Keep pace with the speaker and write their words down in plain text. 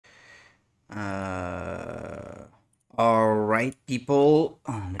Alright, people.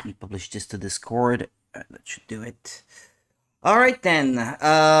 Let me publish this to Discord. That should do it. Alright then.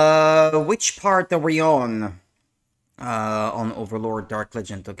 Which part are we on? On Overlord Dark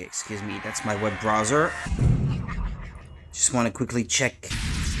Legend. Okay, excuse me. That's my web browser. Just want to quickly check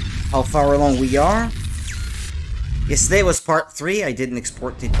how far along we are. Yesterday was part 3. I didn't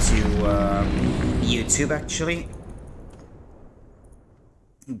export it to YouTube, actually.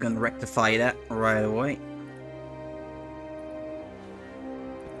 I'm gonna rectify that right away.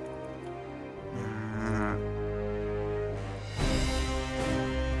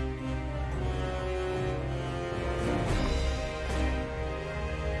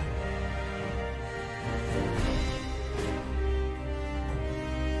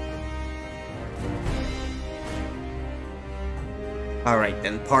 Alright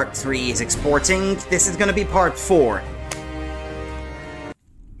then, part 3 is exporting. This is gonna be part 4.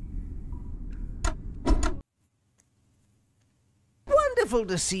 Wonderful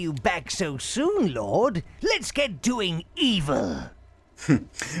to see you back so soon, Lord. Let's get doing evil.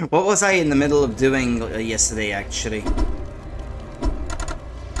 What was I in the middle of doing yesterday, actually?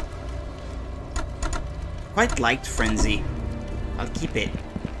 Quite liked Frenzy. I'll keep it.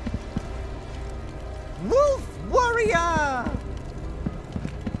 Wolf Warrior!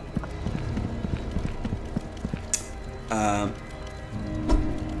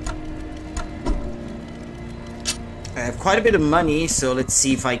 I have quite a bit of money, so let's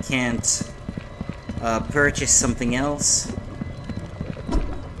see if I can't purchase something else.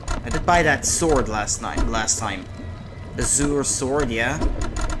 I did buy that sword last time. Azure sword, yeah.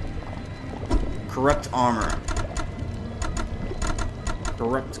 Corrupt armor.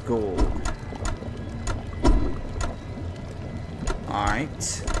 Corrupt gold.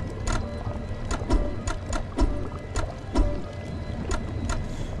 Alright.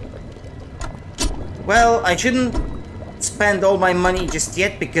 Well, I shouldn't spend all my money just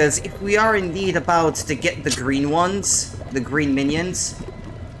yet, because if we are indeed about to get the green ones, the green minions...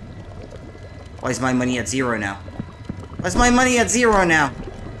 Why is my money at 0 now? Why is my money at 0 now?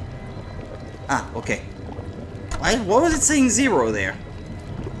 Ah, okay. Why? What was it saying 0 there?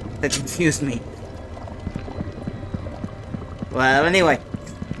 That confused me. Well, anyway.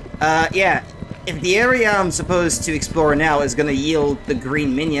 Yeah. If the area I'm supposed to explore now is gonna yield the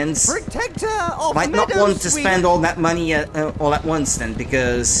green minions, Protector of might not want to spend all that money all at once then,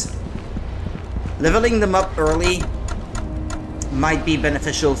 because leveling them up early might be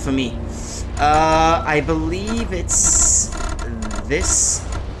beneficial for me. I believe it's this.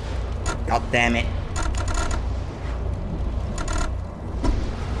 God damn it.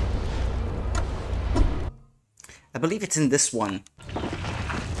 I believe it's in this one.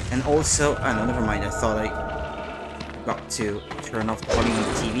 And also, oh no, never mind, I thought I got to turn off the volume on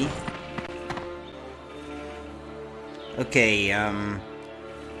the TV. Okay,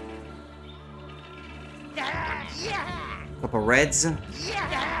 couple reds,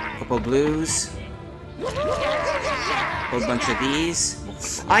 couple blues, whole bunch of these.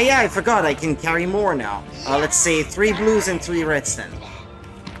 Ah yeah, I forgot, I can carry more now. Let's say 3 blues and 3 reds then.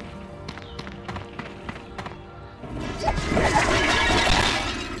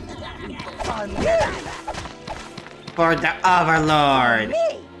 For the Overlord!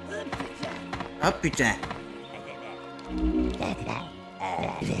 Oh putain.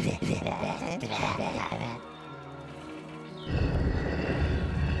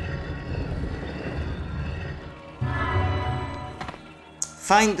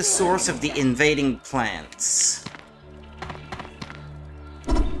 Find the source of the invading plants.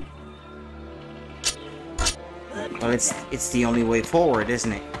 Well, it's the only way forward,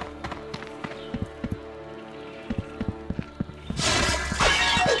 isn't it?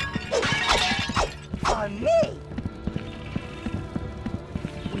 On me!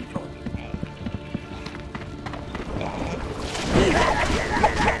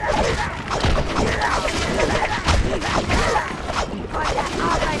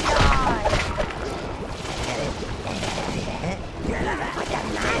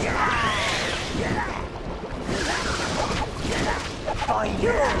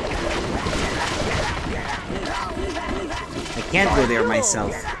 I can't go there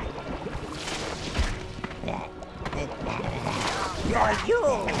myself.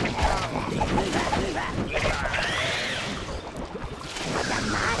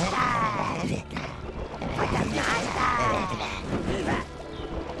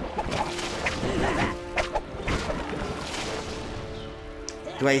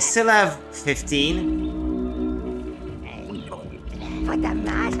 Do I still have 15?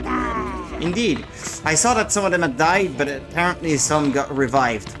 Indeed. I saw that some of them had died, but apparently some got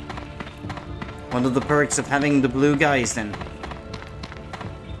revived. One of the perks of having the blue guys, then.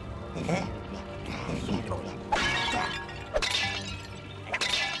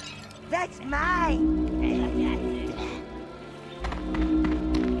 That's mine!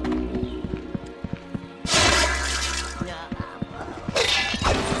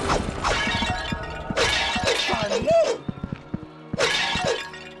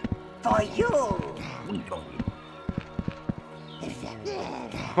 For you!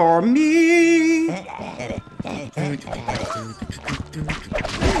 For me!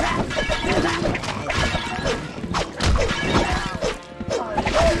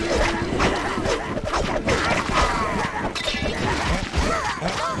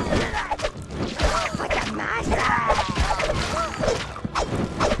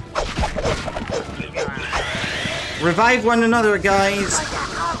 Revive one another, guys!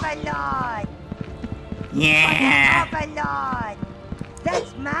 Overlord! Yeah! Overlord!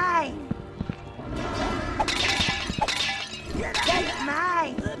 That's mine! That's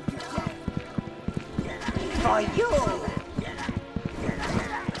mine! For you!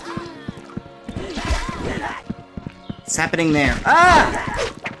 What's happening there? Ah!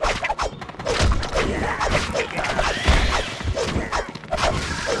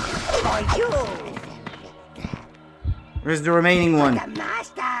 For you! Where's the remaining one? The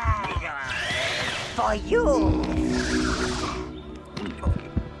master! For you!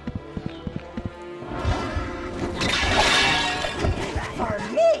 For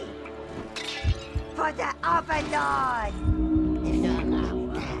me! For the Overlord!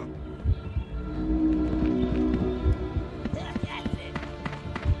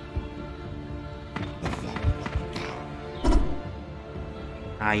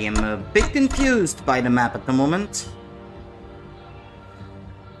 I am a bit confused by the map at the moment.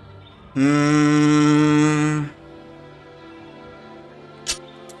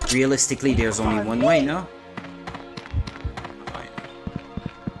 Realistically, there's only one way, no?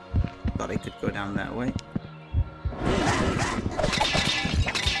 Thought I could go down that way.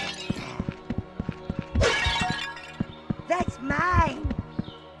 That's mine!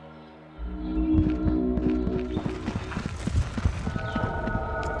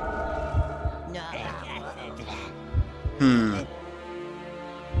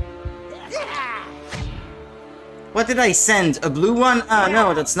 What did I send? A blue one? Ah,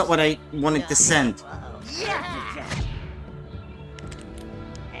 no, that's not what I wanted to send.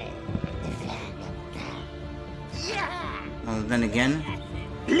 Well, then again.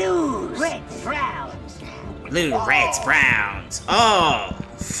 Blue, red, browns. Blue, reds, browns. Oh!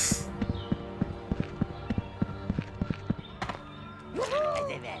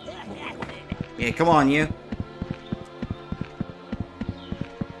 Yeah, come on, you.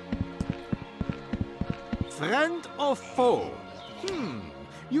 Friend or foe?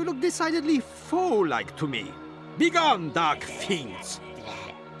 You look decidedly foe-like to me. Begone, dark fiends!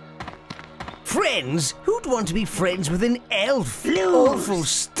 Friends? Who'd want to be friends with an elf? Awful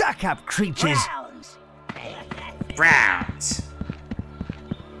stuck-up creatures. Browns.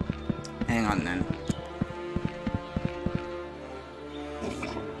 Hang on, then.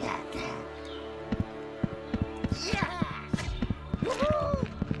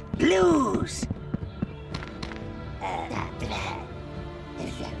 Blues.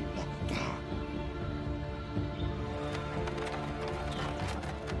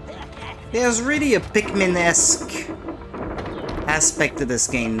 There's really a Pikmin-esque aspect to this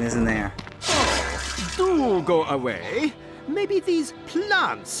game, isn't there? Oh, do go away. Maybe these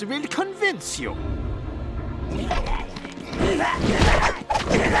plants will convince you. For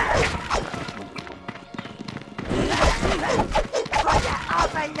the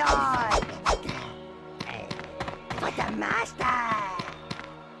Overlord. For the master.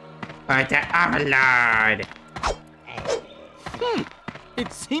 For the Overlord.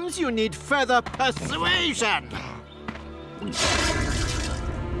 It seems you need further persuasion.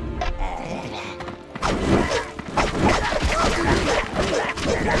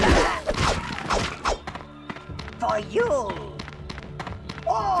 For you.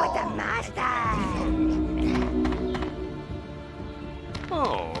 For the master.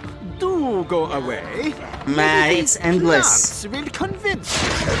 Oh, do go away. Man, it's endless, Plants will convince you.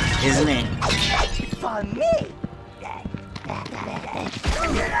 isn't it? For me.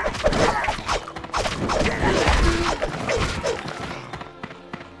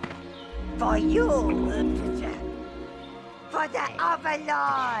 For you. For the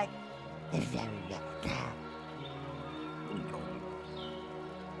Overlord.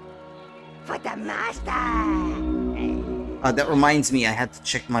 For the master. That reminds me, I had to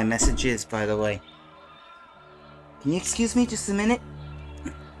check my messages, by the way. Can you excuse me just a minute?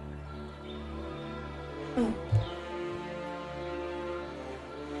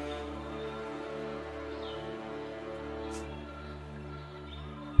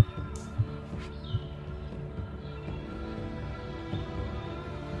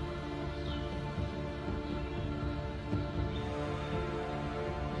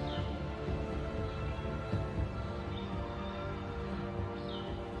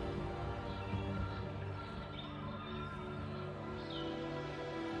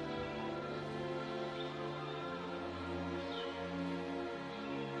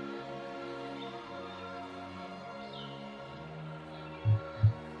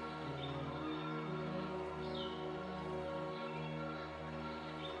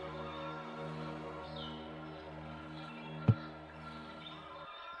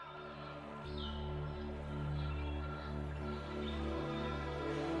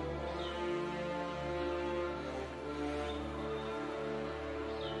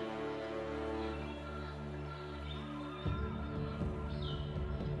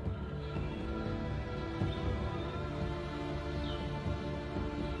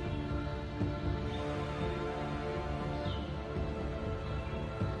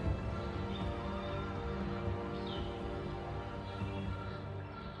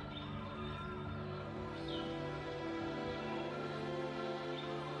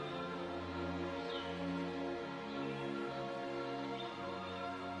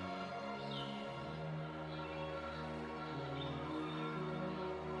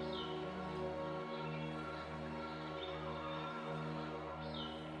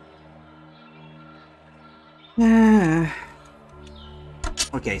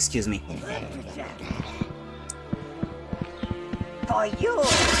 Okay, excuse me. For you.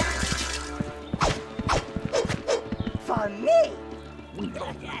 For me.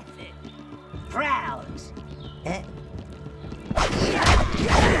 Browns.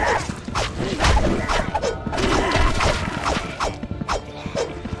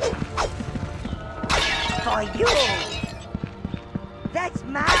 For you. That's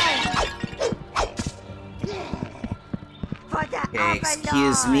mine. For the Okay,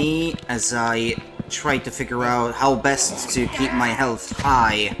 excuse me as I try to figure out how best to keep my health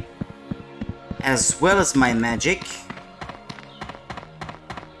high, as well as my magic.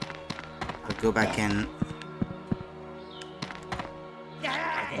 I'll go back in.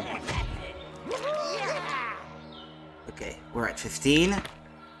 Okay, we're at 15.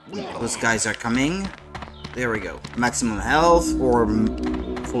 Those guys are coming. There we go. Maximum health, or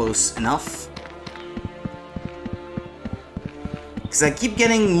close enough. Because I keep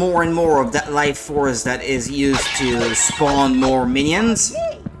getting more and more of that life force that is used to spawn more minions.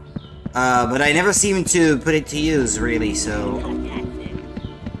 But I never seem to put it to use, really, so...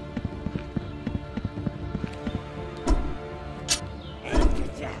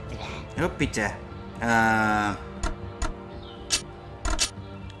 Oh, Peter.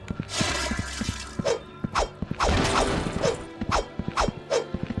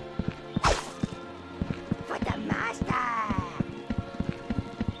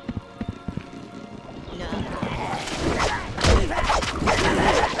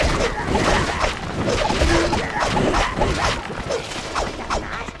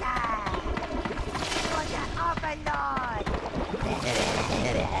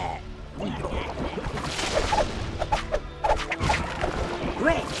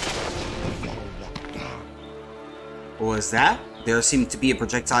 What was that? There seemed to be a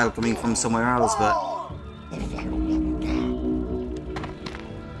projectile coming from somewhere else, but...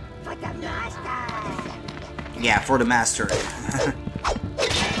 Yeah, for the master.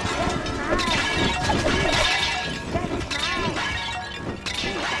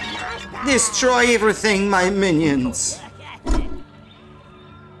 Destroy everything, my minions!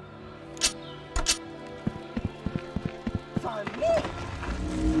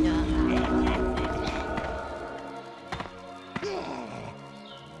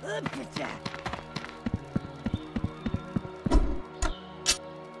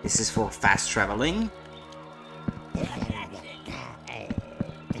 This is for fast traveling.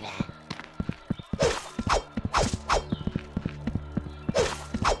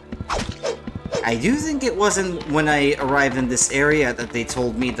 I do think it wasn't when I arrived in this area that they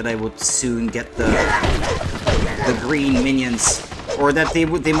told me that I would soon get the green minions, or that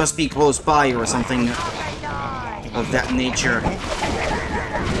they must be close by or something of that nature.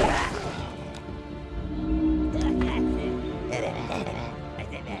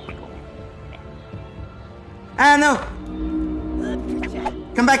 Ah, no!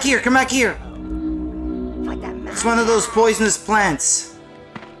 Come back here, come back here! It's one of those poisonous plants.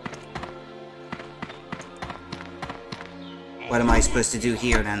 What am I supposed to do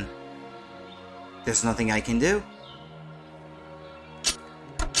here, then? There's nothing I can do.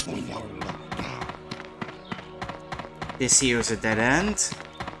 This here is a dead end.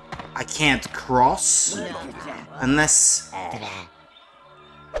 I can't cross unless...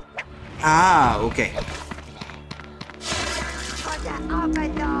 Ah, okay. For the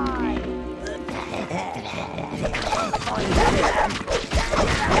Overlord.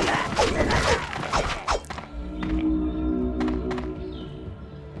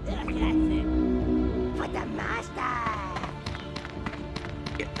 For the Master.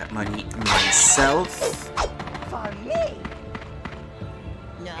 Get that money myself. For me.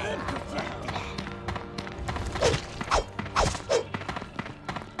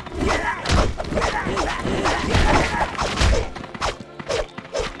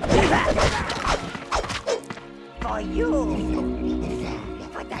 For you.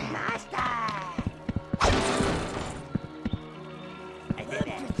 For the Master.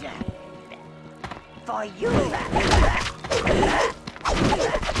 For you.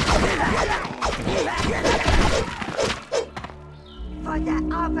 For the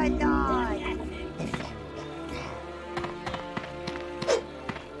Overlord.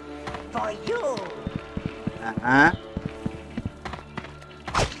 For you. Uh-huh.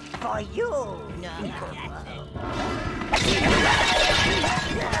 For you.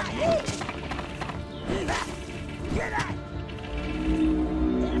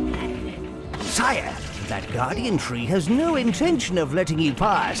 Sire, that guardian tree has no intention of letting you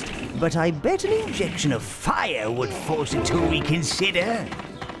past, but I bet an injection of fire would force it to reconsider.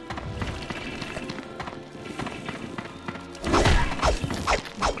 For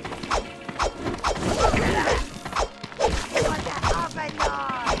the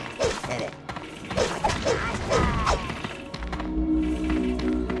Overlord.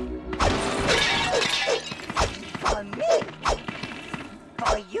 For me.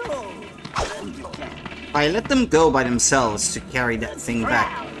 For you. I let them go by themselves to carry that thing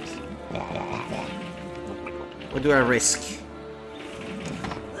back. What do I risk?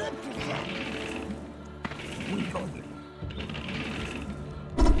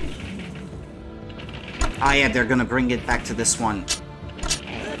 Ah yeah, they're gonna bring it back to this one.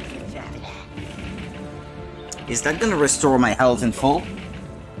 Is that gonna restore my health in full?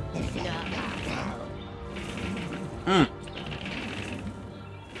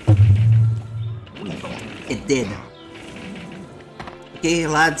 It did. Okay,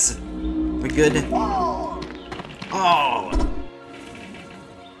 lads. We're good. Oh!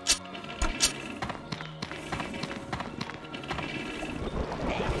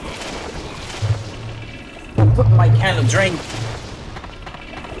 Put my can of drink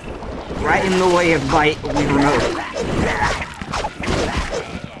right in the way of my remote.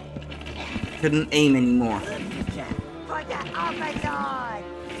 Couldn't aim anymore. For the Overlord.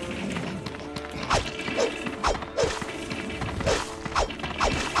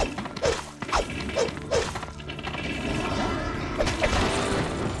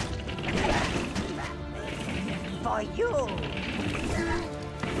 For you.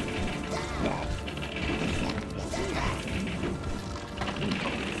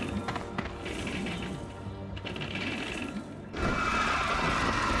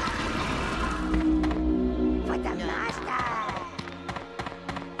 For the Master.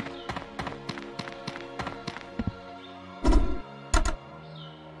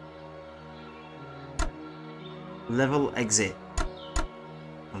 Level exit.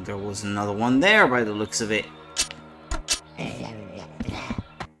 Well, there was another one there by the looks of it.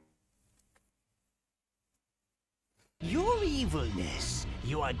 Your evilness.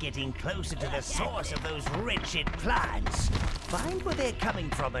 You are getting closer to the source of those wretched plants. Find where they're coming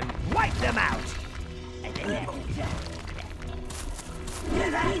from and wipe them out.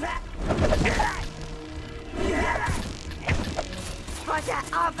 For the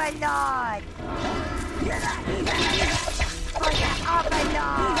Overlord. For the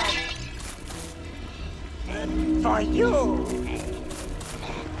Overlord. For you.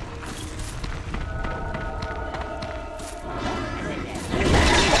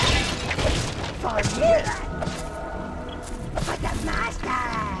 For me. For the Master.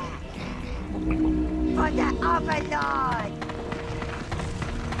 For the Overlord.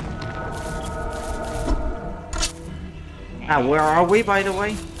 Ah, where are we, by the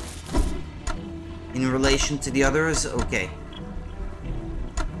way? In relation to the others? Okay.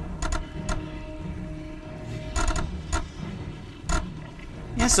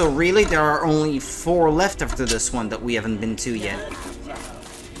 Yeah, so really there are only 4 left after this one that we haven't been to yet.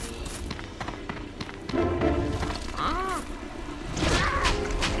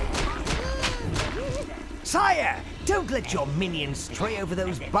 Sire, don't Don't let your minions stray over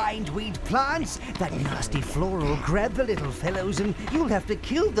those bindweed plants. That nasty flora will grab the little fellows and you'll have to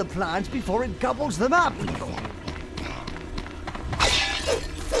kill the plants before it gobbles them up.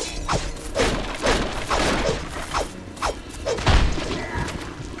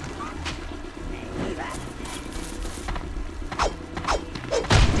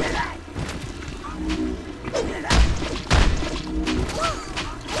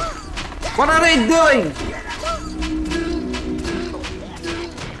 What are they doing?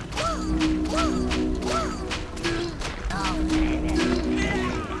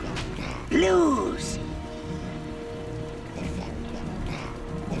 Blues.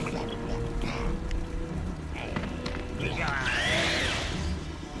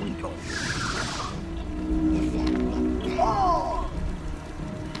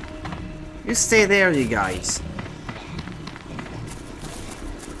 You stay there, you guys.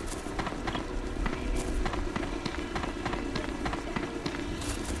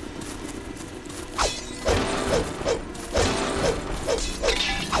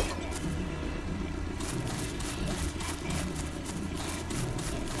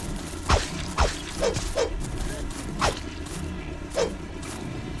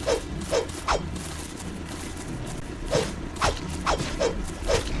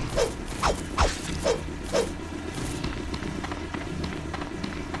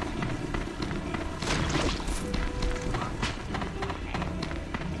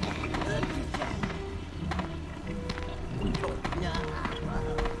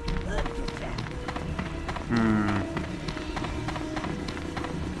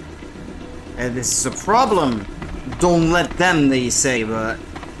 This is a problem. Don't let them, they say, but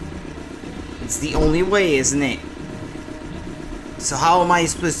it's the only way, isn't it? So how am I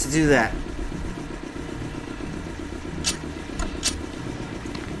supposed to do that?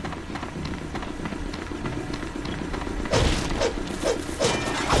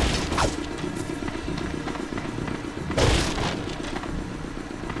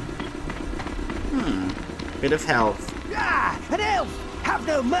 Bit of health. Ah, an elf! Have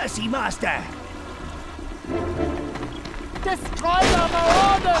no mercy, master! Destroy our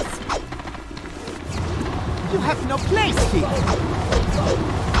marauders! You have no place here!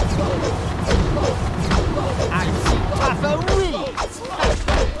 Axe tougher weeds!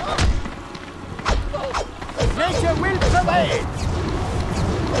 Nature will prevail!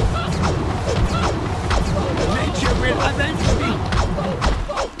 Nature will avenge me!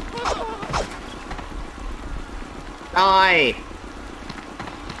 Die!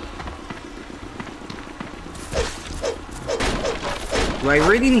 Do I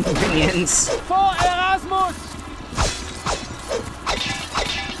really need minions? For Erasmus!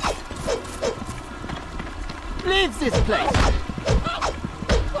 Leave this place!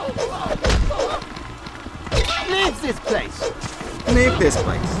 Leave this place! Leave this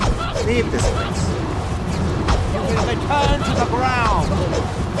place. Leave this place. You will return to the ground!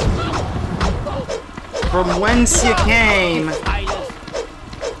 From whence you came.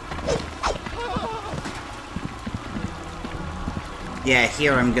 Yeah,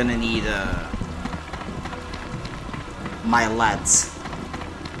 here I'm gonna need my lads.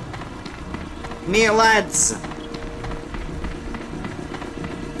 Me lads!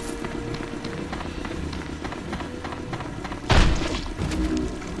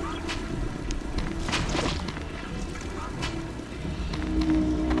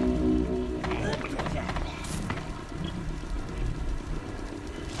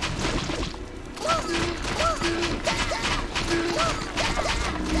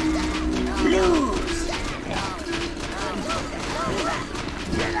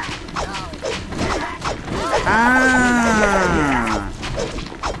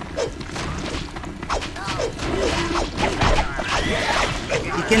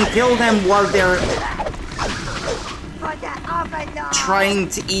 You can kill them while they're For the Overlord. trying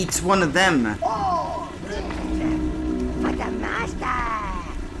to eat one of them. For the master.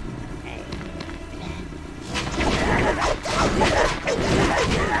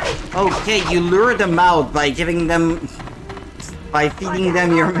 Okay, you lure them out by giving them... by feeding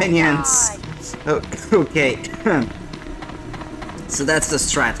them your minions. Oh, okay. So that's the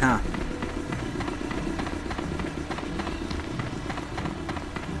strat, huh?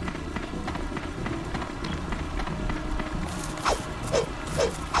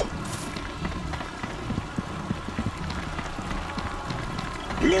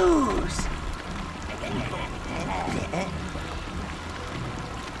 Blues.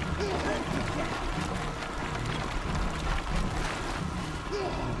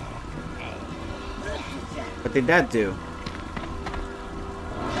 What did that do?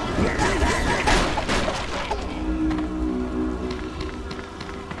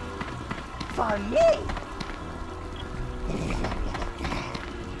 For me.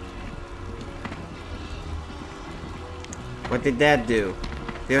 What did that do?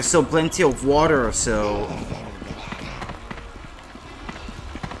 There's still plenty of water, so...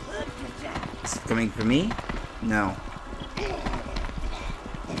 Is it coming for me? No.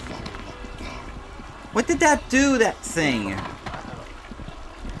 What did that do, that thing?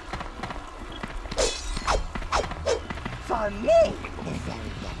 For me.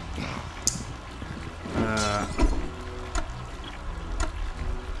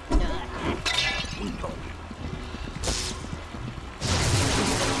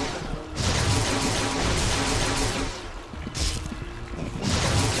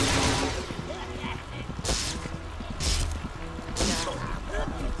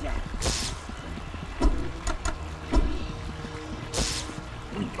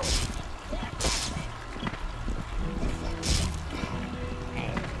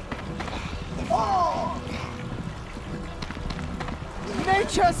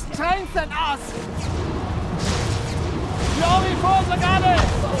 Nature strengthen us! Glory for the goddess!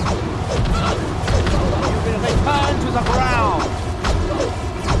 You will return to the ground!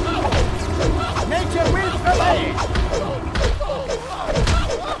 Nature will prevail!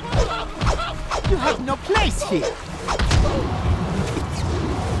 You have no place here!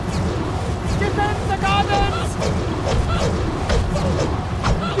 Defend the gardens!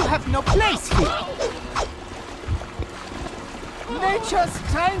 You have no place here! Nature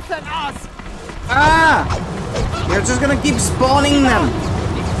strengthen us! Ah! They're just gonna keep spawning them!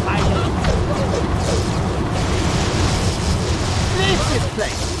 Leave this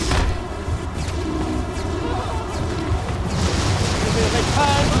place! You will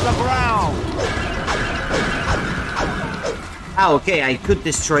return to the ground! Ah, okay, I could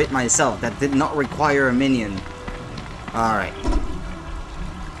destroy it myself. That did not require a minion. Alright.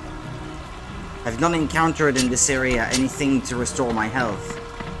 I've not encountered in this area anything to restore my health.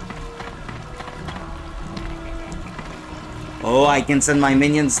 Oh, I can send my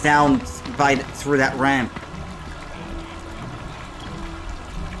minions down through that ramp.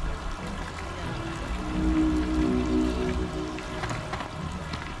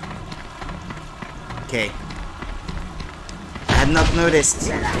 Okay. I had not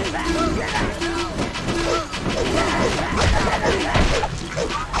noticed.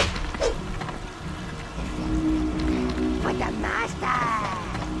 For the Master!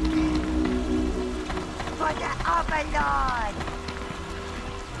 For the Overlord!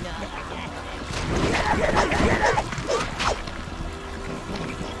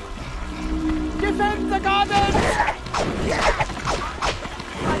 Defend the gardens!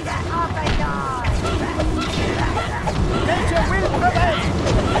 For the Overlord! Nature will prevail!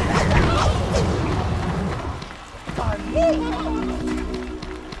 For me!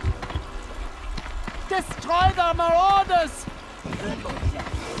 Destroy the marauders!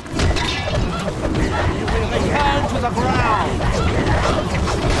 You will return to the ground!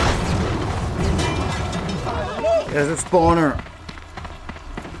 There's a spawner.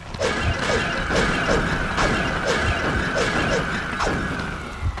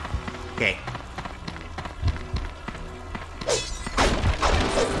 Okay.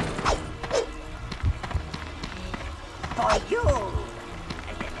 For you!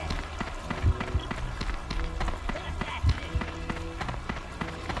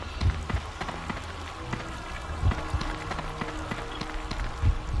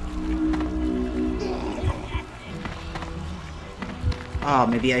 Oh,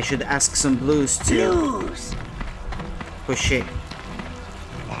 maybe I should ask some blues to Blues! push it.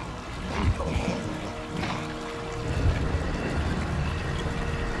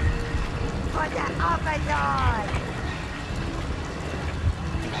 For the Overlord!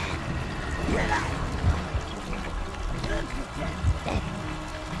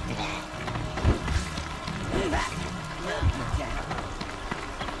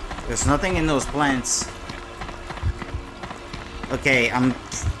 There's nothing in those plants. Okay,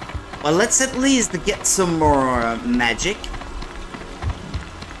 well, let's at least get some more magic.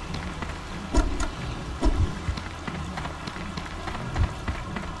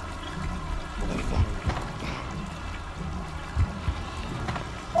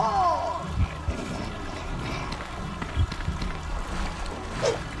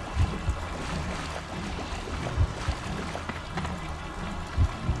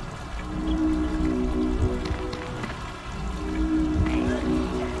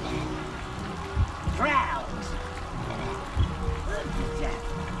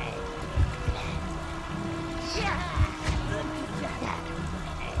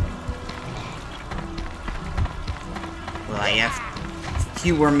 Well, I have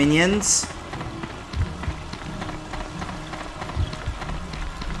fewer minions.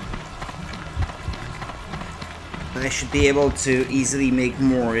 But I should be able to easily make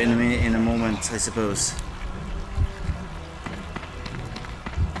more in a moment, I suppose.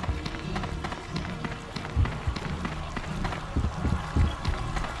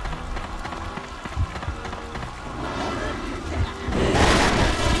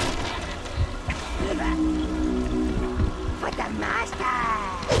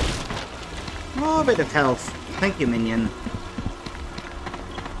 Oh, a bit of health. Thank you, minion.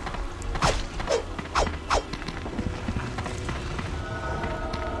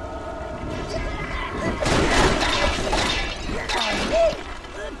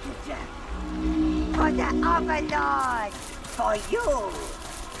 For the Overlord! For you!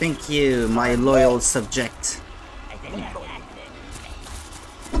 Thank you, my loyal subject.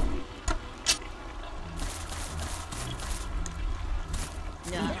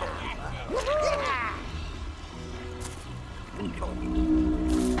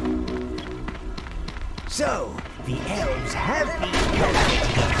 So, the elves have been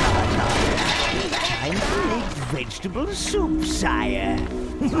cultivating a card. Time to make vegetable soup, sire.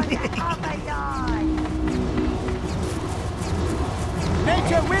 For the Overlord!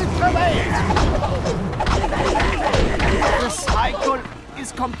 Nature will prevail! The cycle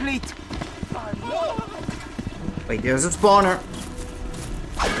is complete. Wait, there's a spawner.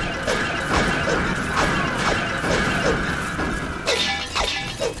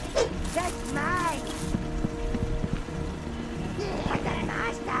 That's mine! For the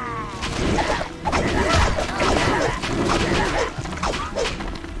master! For the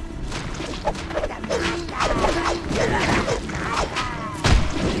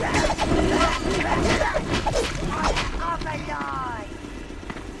Overlord!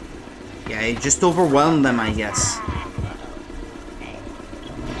 Yeah, I just overwhelmed them, I guess.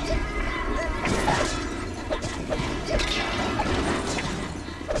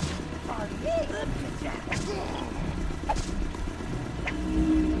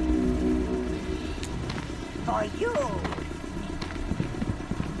 For you!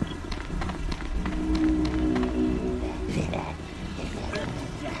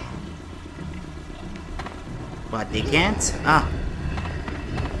 But they can't? Ah.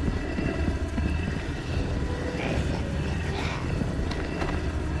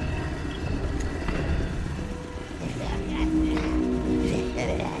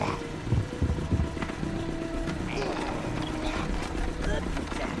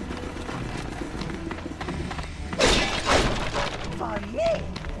 For me!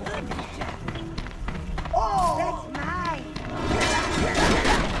 Oh! That's mine!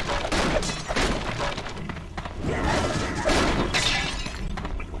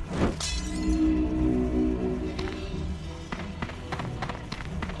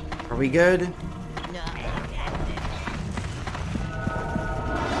 Are we good?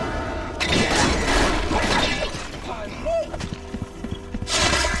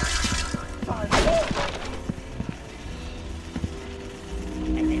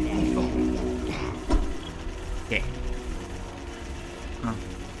 Okay. Huh.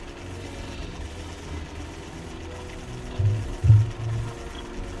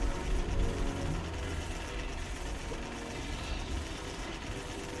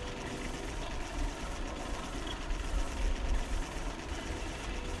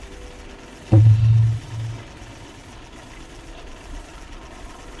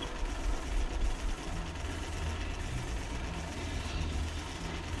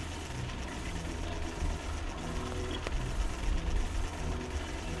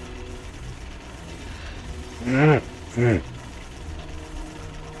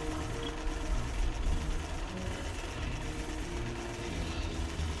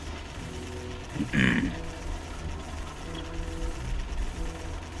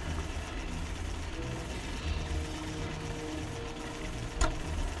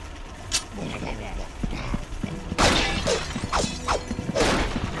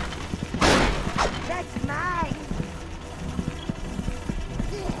 That's mine!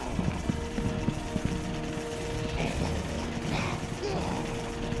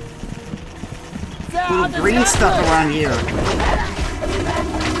 Little green stuff around here.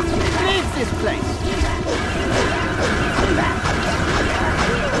 Leave this place. You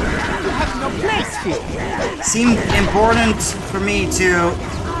have no place here. Seemed important for me to You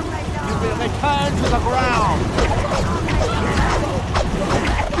will return to the ground.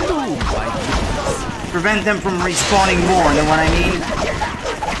 prevent them from respawning more, know what I mean?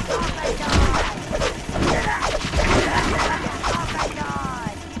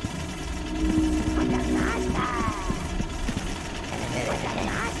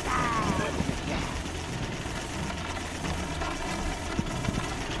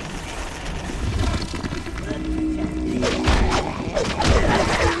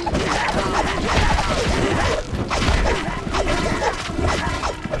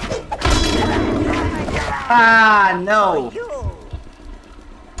 No. You.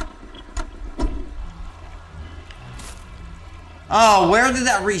 Oh, where did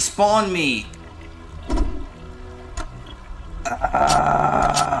that respawn me?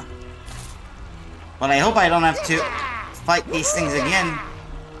 But I hope I don't have to fight these things again.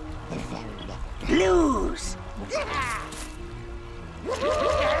 Lose.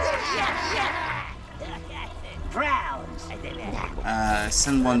 Browns.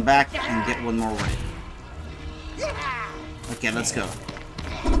 Send one back and get one more ready. Okay, let's go.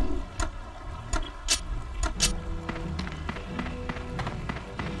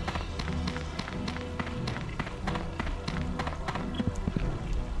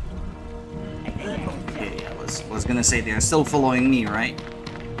 Okay, I was gonna say they're still following me, right?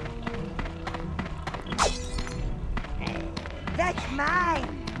 That's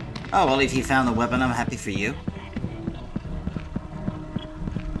mine. Oh, well, if you found a weapon, I'm happy for you.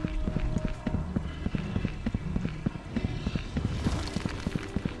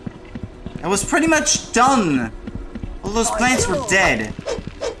 I was pretty much done. All those plants were dead.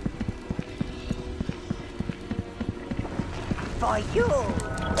 For you.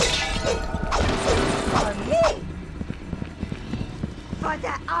 For me. For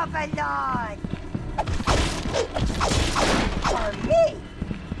the Overlord. For me.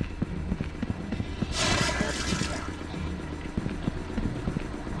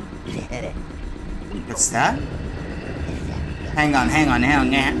 What's that? Hang on,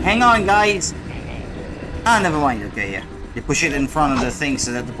 guys. Ah, never mind. Okay, yeah. You push it in front of the thing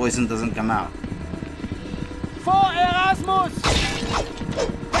so that the poison doesn't come out. For Erasmus!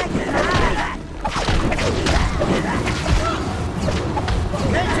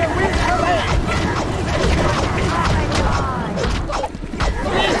 Nature will prevail!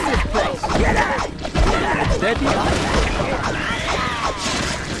 Leave this place! Ready?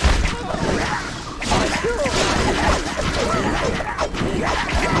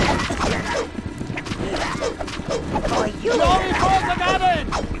 For you. Glory for the garden!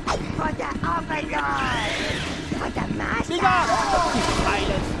 For the Overlord. For the Master. Bigger!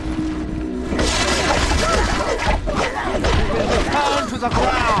 Silence! We will return to the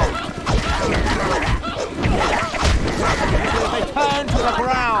ground! We will return to the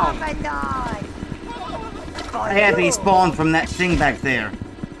ground! Overlord. For I had you. respawned from that thing back there.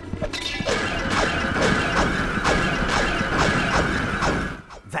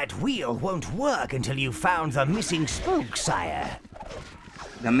 That wheel won't work until you found the missing spook, sire.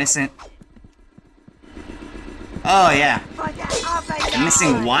 The missing... Oh, yeah. For the Overlord. The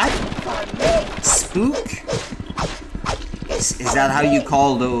missing what? For me. Spook? Is that how you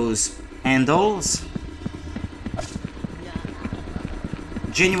call those handles?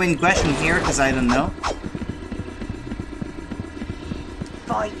 Genuine question here, because I don't know.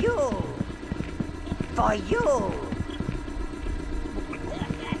 For you. For you.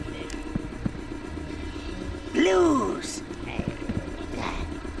 Blues.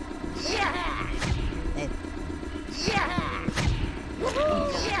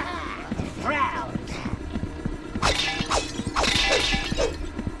 Brown.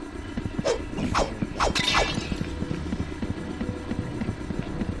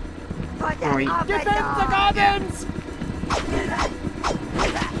 For the Sorry. Defend the Overlord. gardens!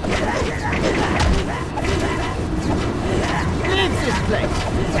 Leave this place!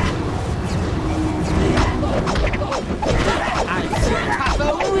 I see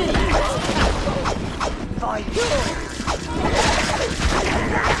cavalry! For you.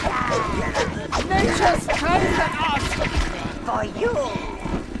 Nature's comes at us! For you.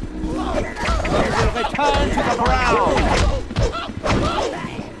 We will return to the ground!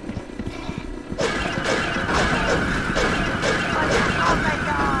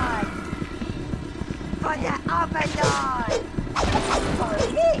 For the Overlord. For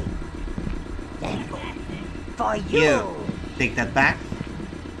me. For you. You. Take that back.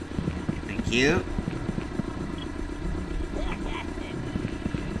 Thank you.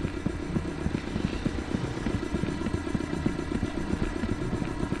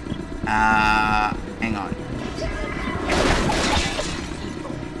 Hang on.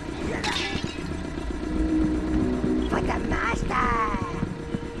 For the Master.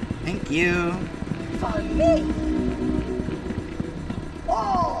 Thank you. For me.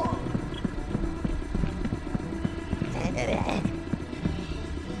 Oh.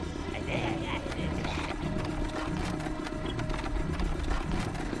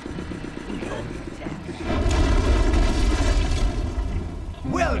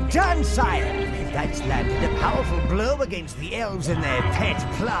 Well done, sire! That's landed a powerful blow against the elves and their pet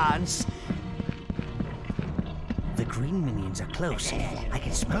plants. The green minions are close. I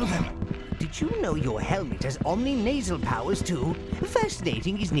can smell them. Did you know your helmet has omni-nasal powers too?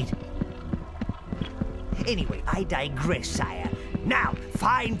 Fascinating, isn't it? Anyway, I digress, sire. Now,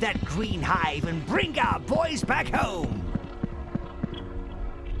 find that green hive and bring our boys back home!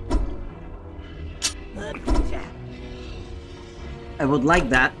 I would like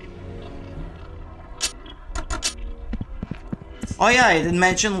that. Oh yeah, I did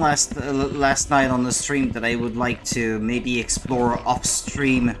mention last night on the stream that I would like to maybe explore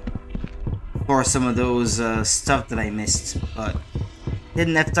upstream for some of those stuff that I missed, but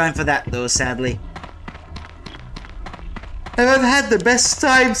didn't have time for that though, sadly. And I've had the best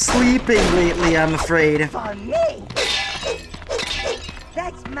time sleeping lately, I'm afraid. For me!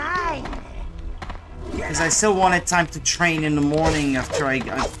 That's mine! Because I still wanted time to train in the morning after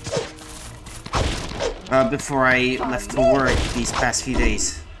before I left for work these past few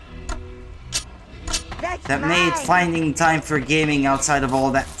days. That's That mine. made finding time for gaming outside of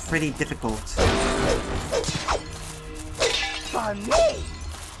all that pretty difficult. For me!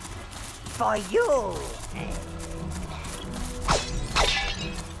 For you!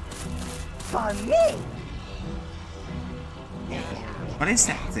 For me! What is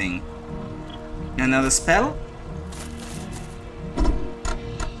that thing? Another spell?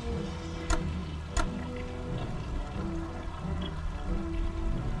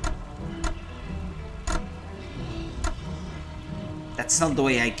 That's not the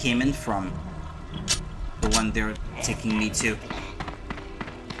way I came in from. The one they're taking me to.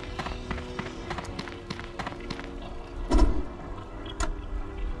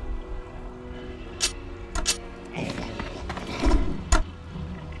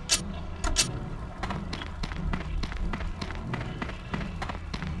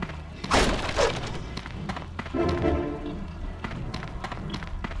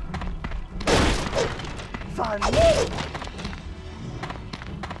 For me!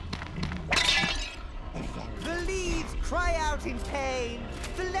 The leaves cry out in pain.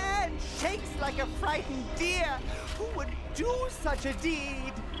 The land shakes like a frightened deer. Who would do such a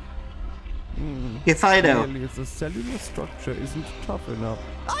deed? If I know. Clearly, the cellular structure isn't tough enough.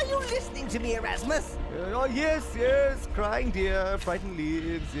 Are you listening to me, Erasmus? Oh, yes, yes. Crying deer, frightened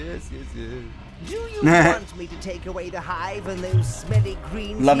leaves. Yes, yes, yes. Do you want me to take away the hive and those smelly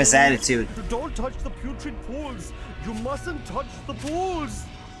green Love his things? attitude. Don't touch the putrid pools. You mustn't touch the pools.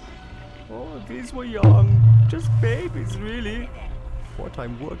 Oh, these were young. Just babies, really. What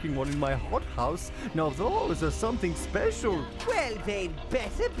I'm working on in my hothouse. Now those are something special. Well, they'd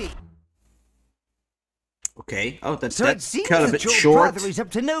better be. Okay. Oh, that's So it seems cut a that bit your short. brother is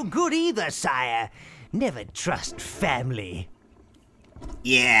up to no good either, sire. Never trust family.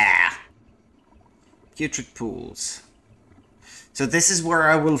 Yeah. Putrid pools. So this is where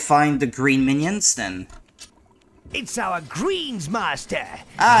I will find the green minions then. It's our greens, master.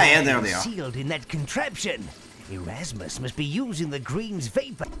 Ah, yeah, there they are. Sealed in that contraption. Erasmus must be using the greens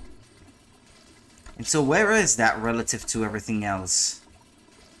vapor. And so where is that relative to everything else?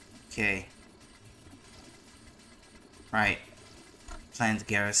 Okay. Right. Plant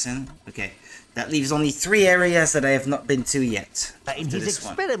garrison. Okay. That leaves only 3 areas that I have not been to yet. In to his this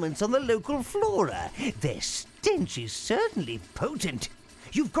one. experiments on the local flora. Their stench is certainly potent.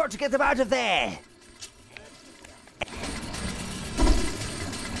 You've got to get them out of there.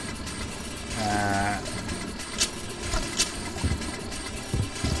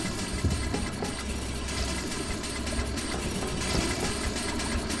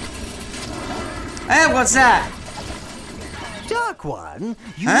 Hey, what's that? Dark One,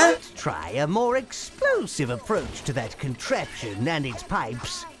 you Huh? might try a more explosive approach to that contraption and its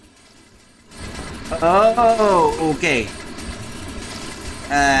pipes. Oh, okay.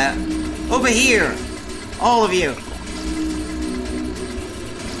 Over here. All of you.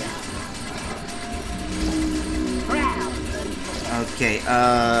 Okay,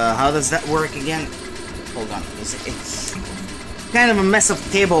 how does that work again? Hold on. It's kind of a mess of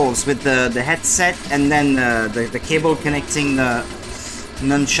cables with the headset and then the cable connecting the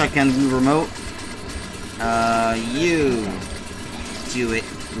nunchuck and Wii remote. You do it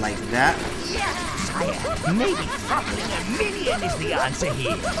like that. Sire, maybe throttling a minion is the answer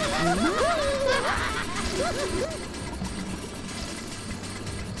here.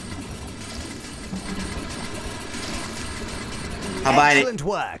 How about it? Excellent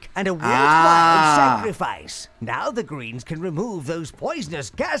work, and a worthwhile sacrifice. Now the greens can remove those poisonous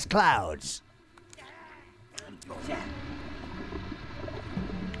gas clouds.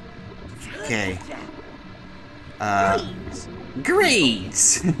 Okay.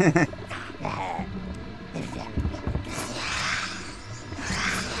 Greens!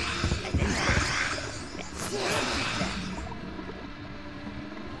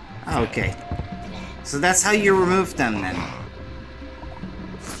 Okay. So that's how you remove them then.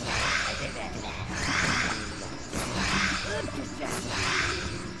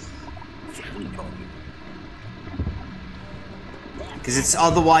 Because it's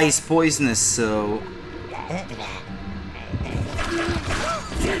otherwise poisonous, so...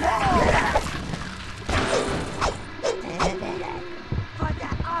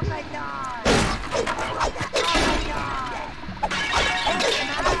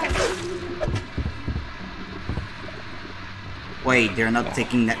 Wait, they're not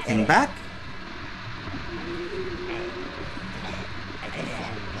taking that thing back?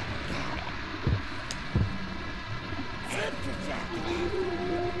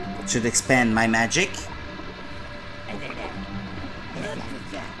 That should expand my magic.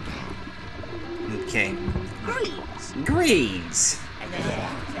 Okay. Greaves!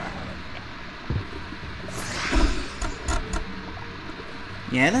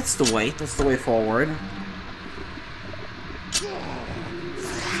 Yeah, that's the way. That's the way forward.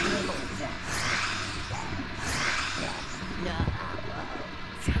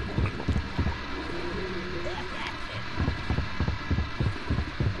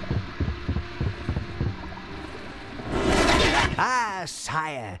 Ah,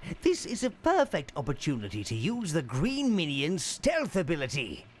 sire, this is a perfect opportunity to use the green minion's stealth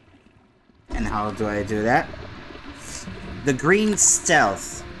ability. And how do I do that? The green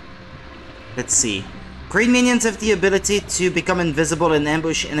stealth. Let's see. Green minions have the ability to become invisible and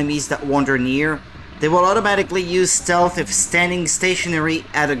ambush enemies that wander near. They will automatically use stealth if standing stationary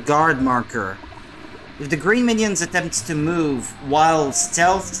at a guard marker. If the green minions attempt to move while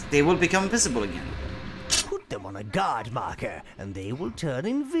stealthed, they will become visible again. Put them on a guard marker, and they will turn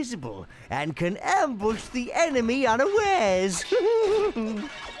invisible, and can ambush the enemy unawares.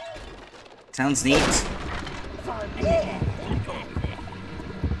 Sounds neat.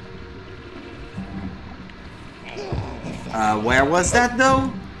 Where was that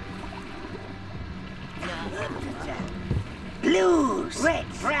though? Blues, red,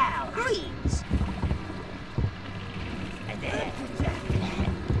 brown, greens.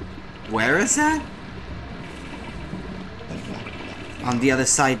 Where is that? On the other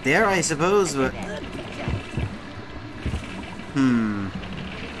side there, I suppose, but...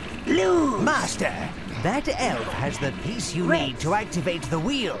 Blues. Master, that elf has the piece you need to activate the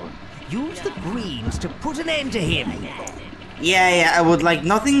wheel. Use the greens to put an end to him. Yeah, I would like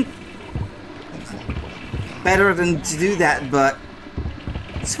nothing better than to do that, but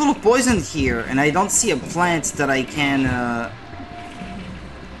it's full of poison here, and I don't see a plant that I can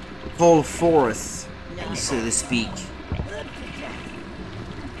call forth, so to speak.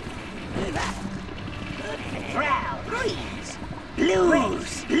 Brown, greens.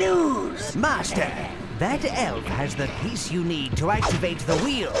 Blues, blues. Master, that elf has the piece you need to activate the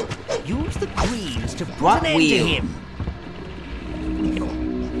wheel. Use the greens to put What an end wheel? to him.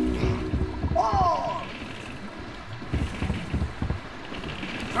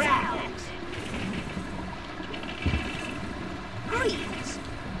 Browns. Greens.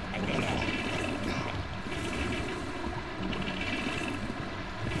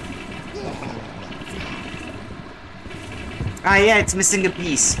 Ah, yeah, it's missing a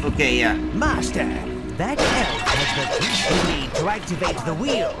piece. Okay, yeah. Master, that elf has the piece you need to activate the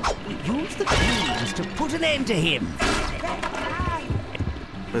wheel. Use the greens to put an end to him.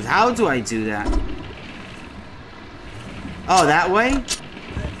 But how do I do that? Oh, that way?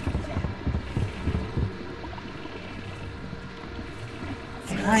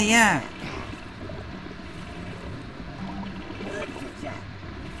 Ah, yeah.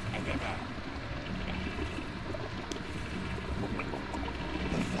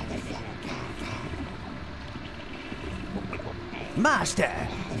 Master,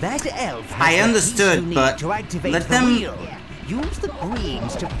 that elf has I the understood, piece you need but to activate let the them- wheel. Use the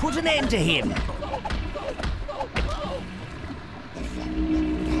greens to put an end to him.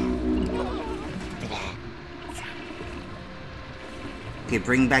 Okay,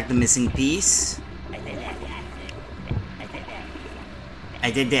 bring back the missing piece.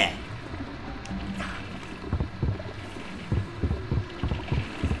 I did that.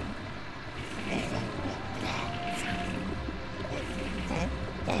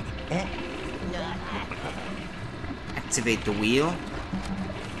 Activate the wheel.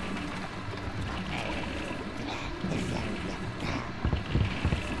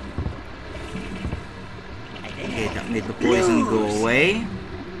 Okay, that made the poison go away.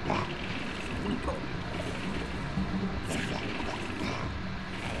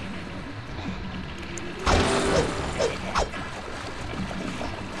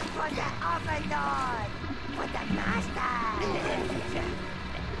 For the Overlord. For the Master.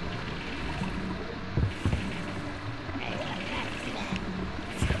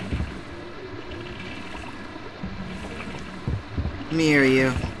 Let me hear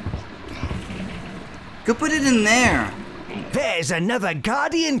you. Go put it in there. There's another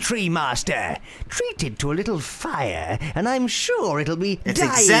guardian tree, Master. Treat it to a little fire, and I'm sure it'll be It's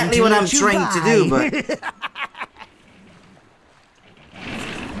dying exactly to what let I'm you trying to do, by. but...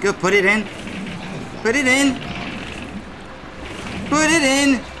 Go put it in. Put it in. Put it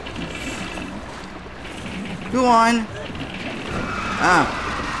in. Go on. Ah.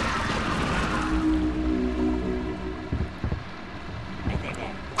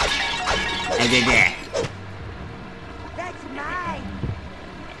 I did that. That's mine.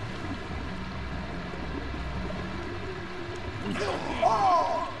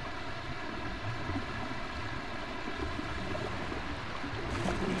 Oh!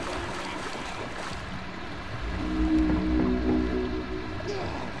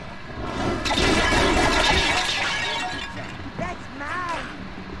 That's mine.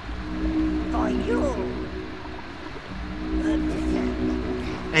 For you.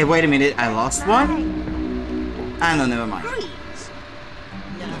 Hey, wait a minute. I lost one? I don't know, never mind.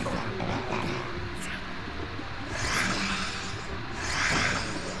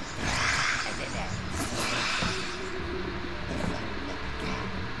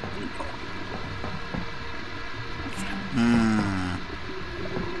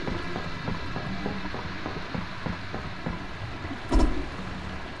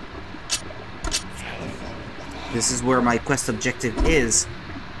 This is where my quest objective is.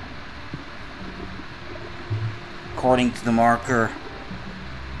 According to the marker.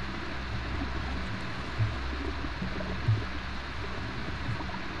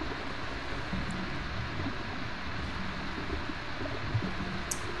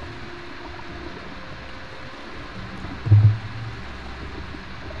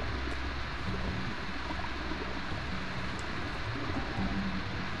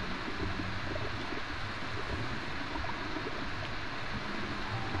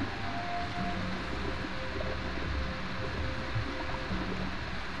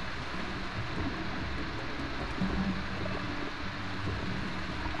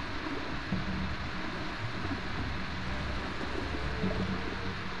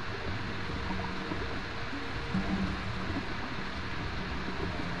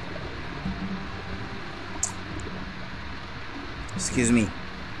 Excuse me.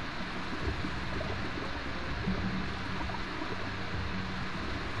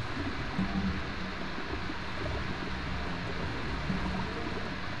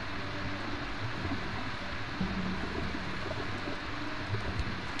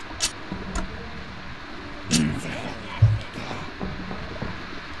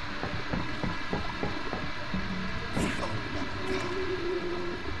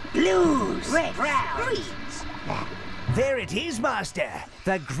 Blues, red, greens. There it is, Master.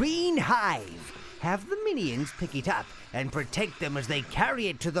 The green hive. Have the minions pick it up and protect them as they carry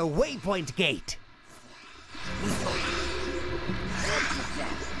it to the waypoint gate.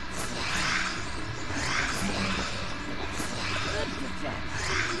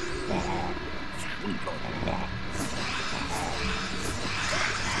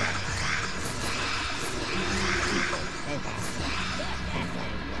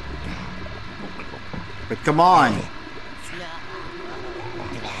 But come on.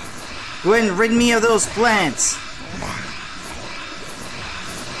 Go ahead and rid me of those plants.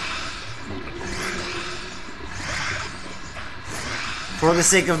 For the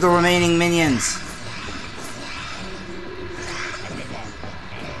sake of the remaining minions.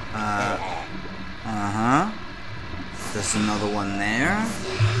 Uh-huh. There's another one there.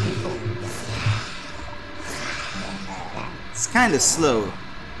 It's kind of slow.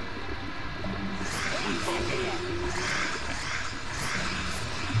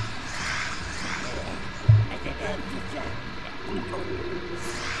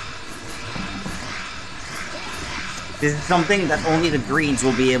 This is something that only the greens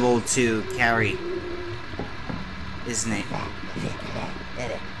will be able to carry, isn't it?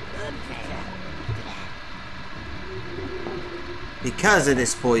 Because it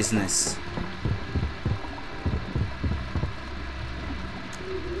is poisonous.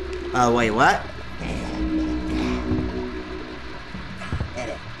 Wait, what?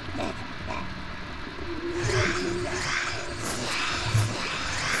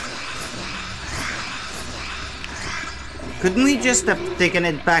 Couldn't we just have taken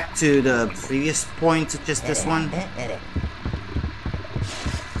it back to the previous point, just this one?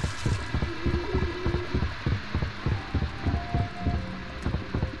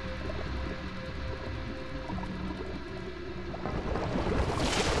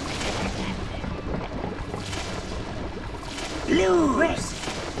 Blues.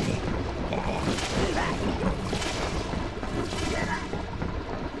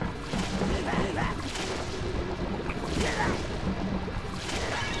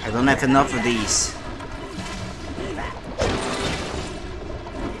 I don't have enough of these.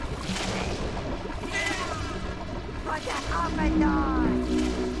 For the Overlord!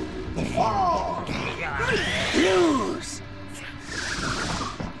 Lose!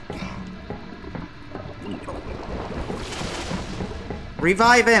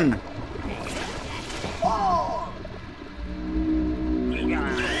 Revive him!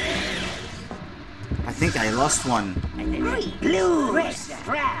 I think I lost one. Blue!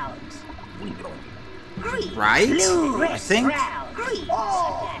 Browns! Right? I think.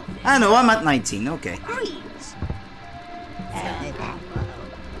 Ah no, I'm at 19, okay.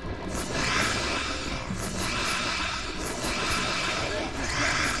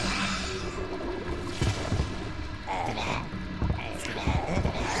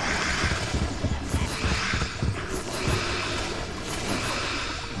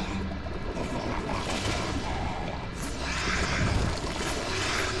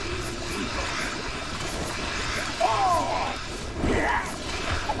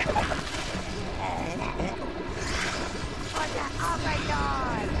 For the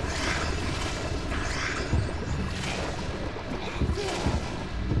Overlord!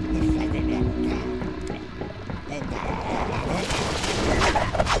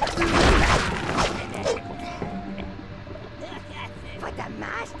 For the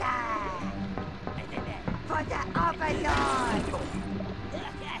Master! For the Overlord!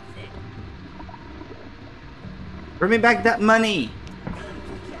 Bring me back that money!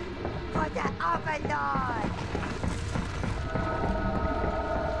 For the Overlord!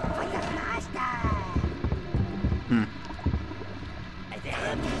 For the Master! Hmm.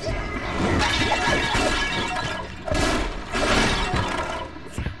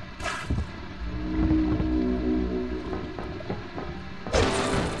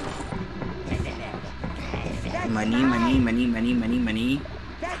 Money, money, money, money, money, money.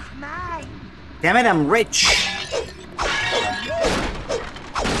 That's mine! Damn it, I'm rich!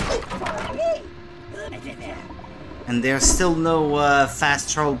 And there's still no fast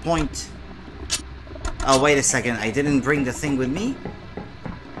travel point. Oh, wait a second. I didn't bring the thing with me?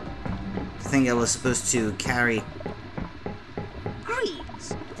 The thing I was supposed to carry.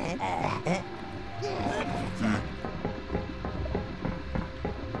 Greens!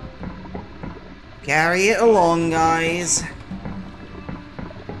 Carry it along, guys.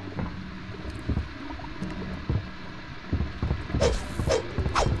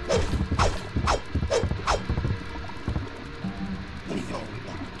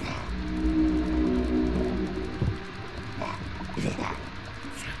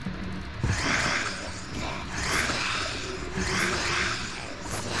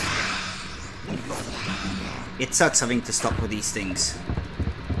 It sucks having to stop with these things.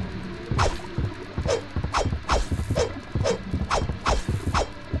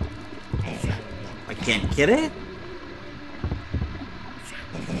 I can't get it?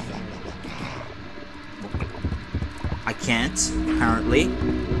 I can't, apparently.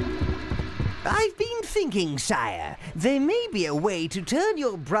 I've been thinking, sire, there may be a way to turn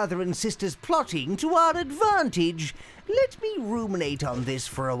your brother and sister's plotting to our advantage. Let me ruminate on this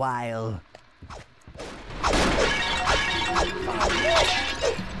for a while.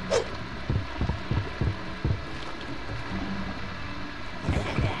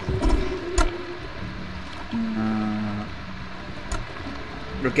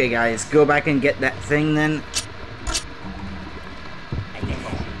 Okay, guys, go back and get that thing then.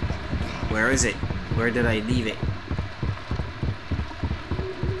 Where is it? Where did I leave it?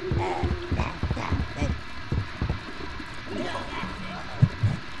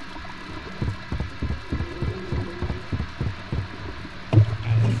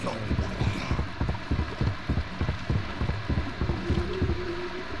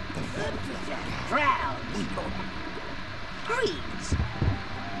 Browns! Greens!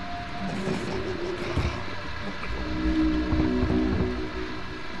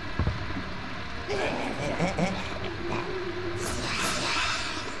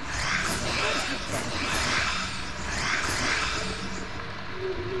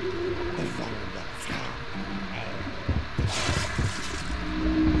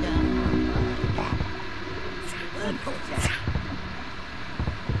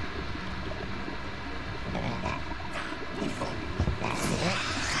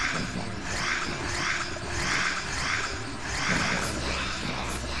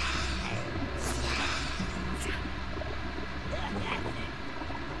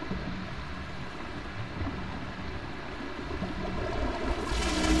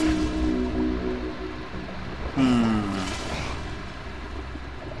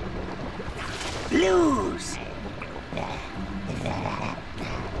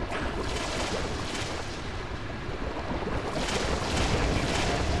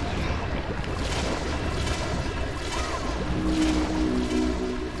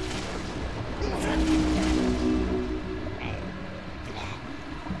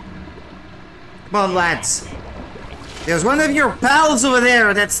 Come on, lads. There's one of your pals over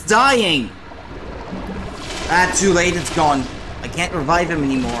there that's dying. Ah, too late, it's gone. I can't revive him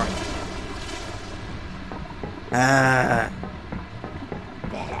anymore.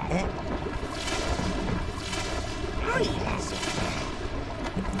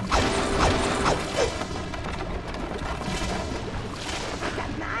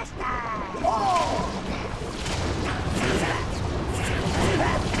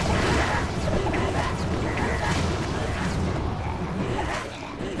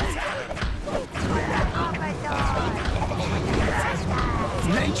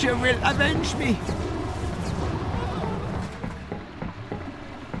 Nature will avenge me.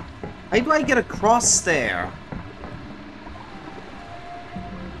 How do I get across there?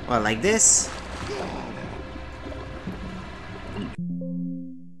 Well, like this?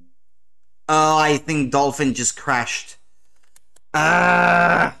 Oh, I think Dolphin just crashed.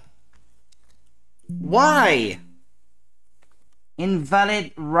 Why?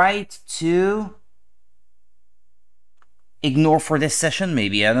 Invalid right to... Ignore for this session,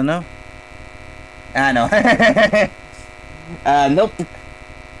 maybe, I don't know. I know. Nope.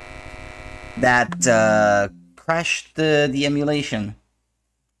 That, crashed the emulation.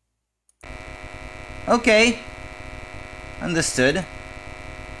 Okay. Understood.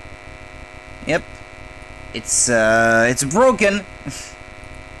 Yep. It's broken.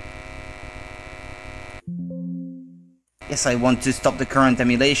 Yes, I want to stop the current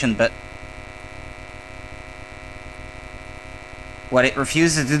emulation, but... What, it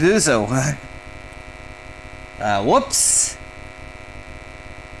refuses to do so. Whoops.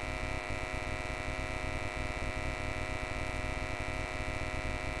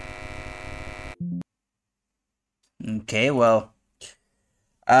 Okay, well.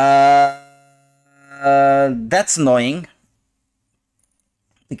 That's annoying.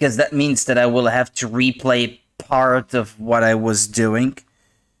 Because that means that I will have to replay part of what I was doing.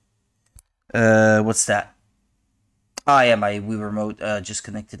 What's that? Oh yeah, my Wii remote just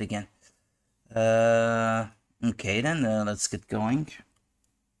connected again. Okay then, let's get going.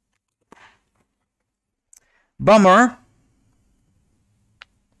 Bummer.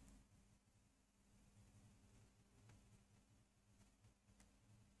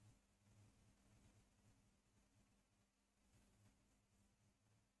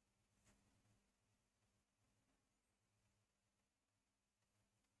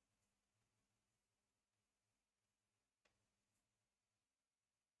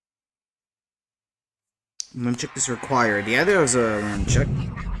 Nunchuck is required. Yeah, there's a nunchuck.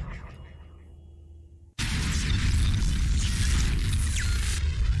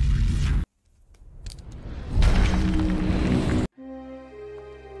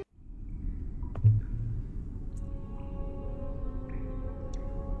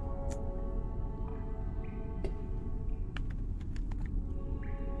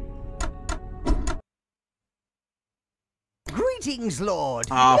 Greetings, Lord.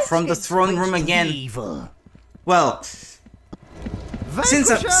 From the throne room again. Evil. Well,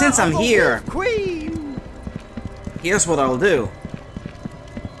 since I'm here, Queen. here's what I'll do.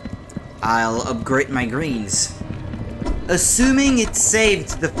 I'll upgrade my greens. Assuming it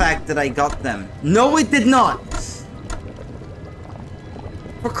saved the fact that I got them. No, it did not!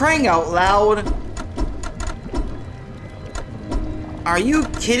 For crying out loud. Are you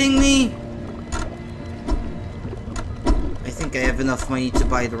kidding me? I think I have enough money to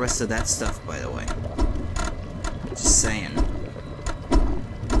buy the rest of that stuff, by the way. Just saying.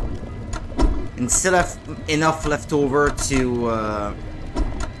 And still have enough left over to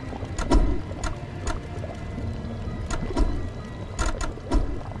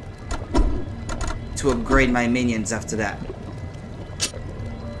upgrade my minions after that.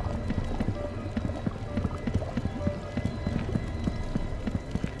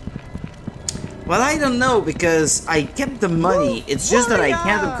 Well, I don't know, because I kept the money. It's just that I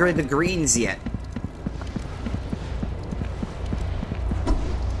can't upgrade the greens yet.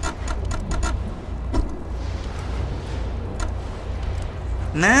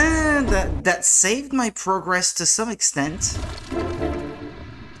 Nah, that saved my progress to some extent.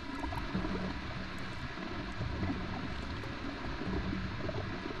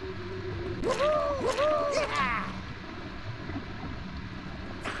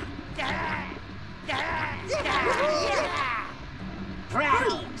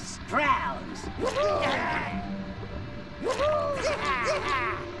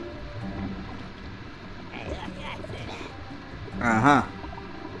 Uh-huh.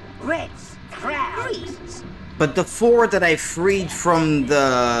 But the 4 that I freed from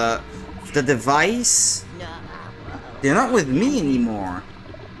the device, they're not with me anymore.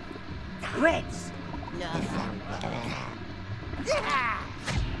 Reds.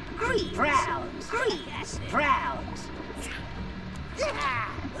 Green. Browns. Greens. Browns.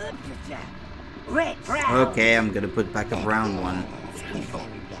 Red. Brown. Okay, I'm gonna put back a brown one.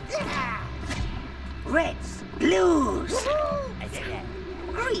 Reds. Blues.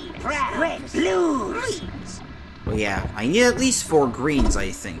 Green. Brown. Red. Blues. Greens. Well, yeah, I need at least 4 greens,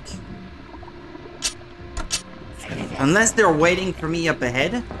 I think. Unless they're waiting for me up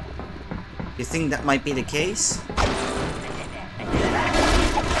ahead. You think that might be the case?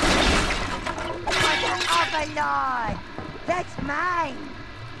 Overlord! That's mine!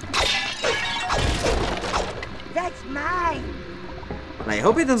 That's mine! I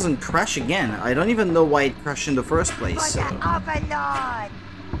hope it doesn't crash again. I don't even know why it crashed in the first place, so... Overlord!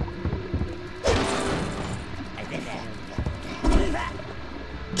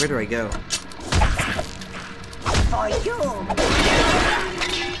 Where do I go? For you!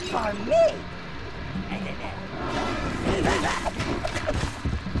 For me!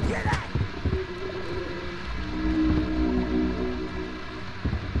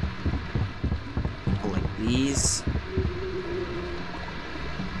 Like these.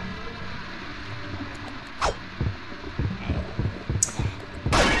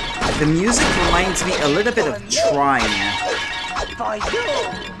 The music reminds me a little bit of Trine. For you!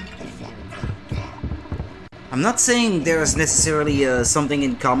 I'm not saying there's necessarily something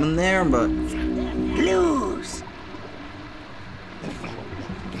in common there, but... Blues!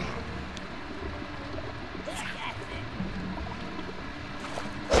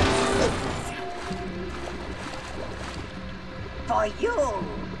 For you!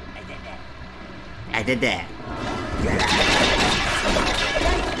 I did that. That's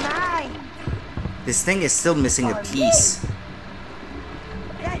mine! This thing is still missing a piece.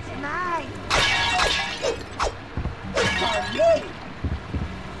 That's mine! For me!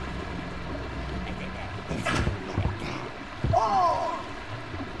 Oh!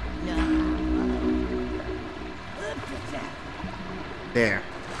 There.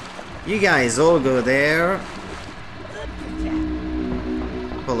 You guys all go there.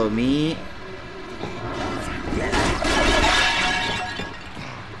 Follow me.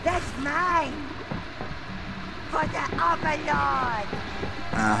 That's mine! For the Overlord!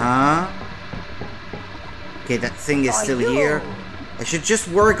 Uh-huh. Okay, that thing is still here. I should just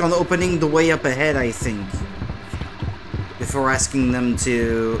work on opening the way up ahead, I think. Before asking them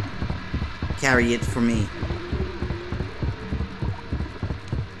to carry it for me.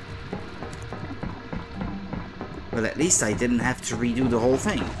 Well, at least I didn't have to redo the whole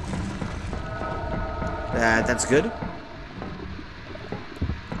thing. That's good.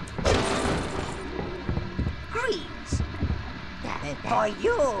 Greens! For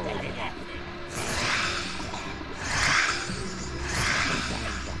you!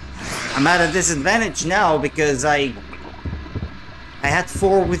 I'm at a disadvantage now because I had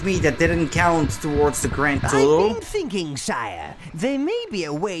 4 with me that didn't count towards the grand total. I've been thinking, sire. There may be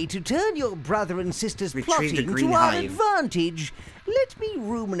a way to turn your brother and sister's Retrieve the plotting green to our hive. advantage. Let me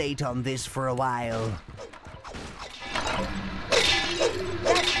ruminate on this for a while.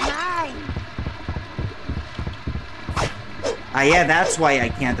 That's mine! Ah, yeah, that's why I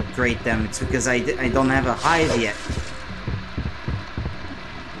can't upgrade them. It's because I don't have a hive yet.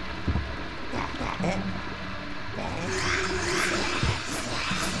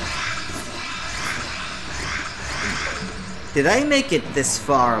 Did I make it this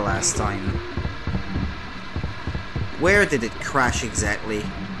far last time? Where did it crash exactly?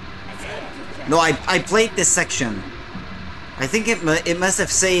 No, I played this section. I think it must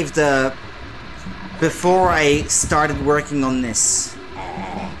have saved before I started working on this.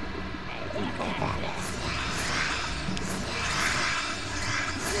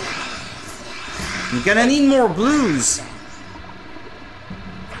 I'm gonna need more blues.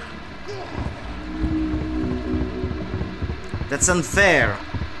 That's unfair.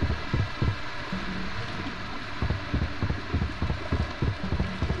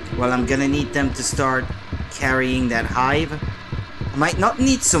 Well, I'm gonna need them to start carrying that hive. I might not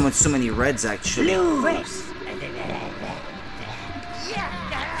need so many reds actually. Blues!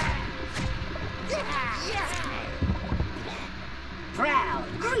 Brown!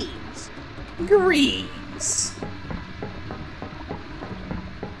 Greens! Greens.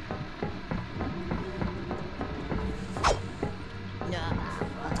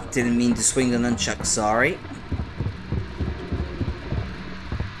 Didn't mean to swing the nunchuck, sorry.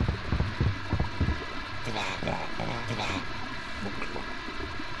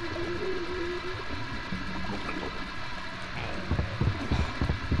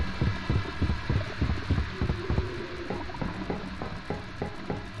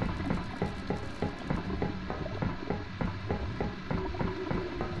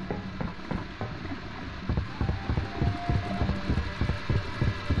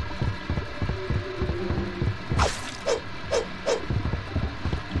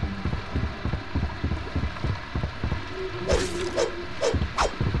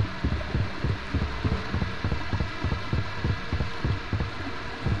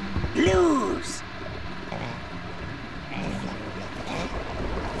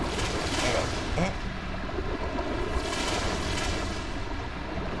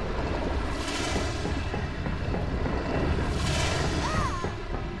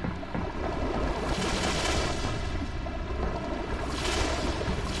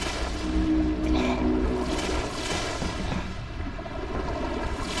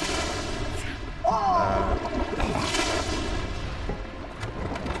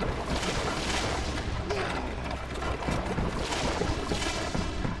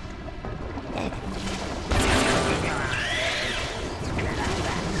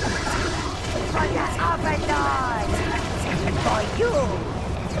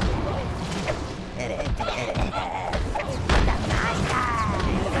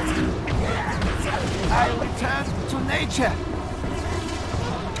 I return to nature.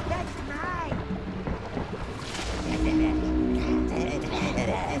 That's mine.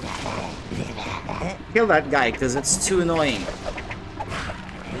 Kill that guy, because it's too annoying.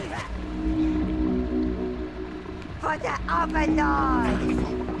 For the Overlord.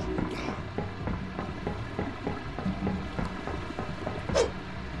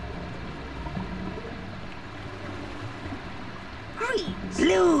 Greens,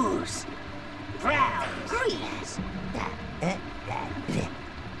 blues, brown, greens.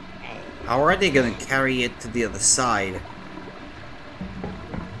 How are they gonna carry it to the other side?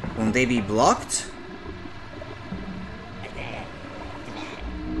 Won't they be blocked?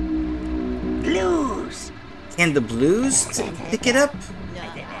 Blues. Can the blues pick it up?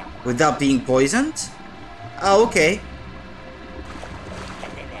 Without being poisoned? Oh, okay.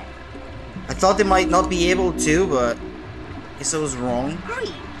 I thought they might not be able to, but I guess I was wrong.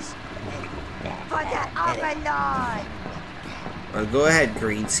 Greens. For the Overlord. Well, go ahead,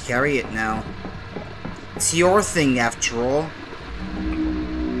 Greens. Carry it now. It's your thing, after all.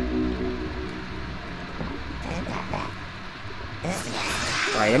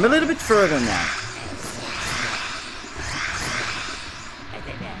 I am a little bit further now.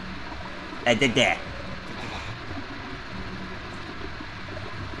 There.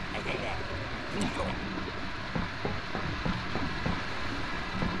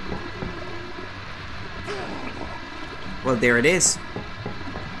 Well, there it is.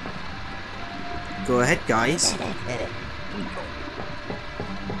 Go ahead, guys.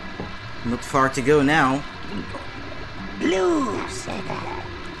 Not far to go now. Blues.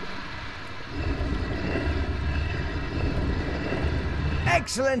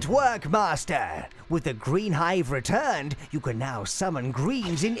 Excellent work, Master! With the Green Hive returned, you can now summon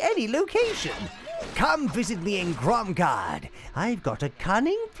greens in any location. Come visit me in Gromgard. I've got a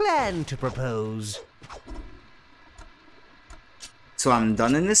cunning plan to propose. So I'm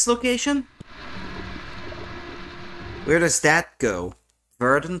done in this location? Where does that go?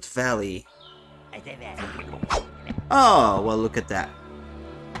 Verdant Valley. Oh, well, look at that.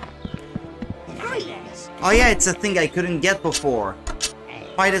 Oh yeah, it's a thing I couldn't get before.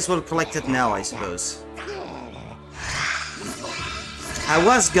 Might as well collect it now, I suppose. I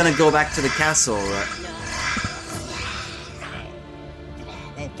was gonna go back to the castle.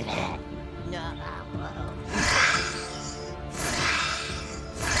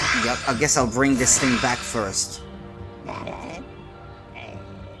 Yep, I guess I'll bring this thing back first.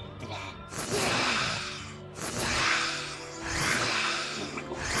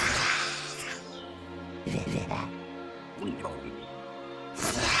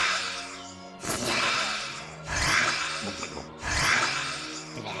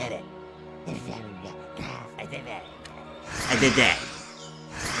 I did that.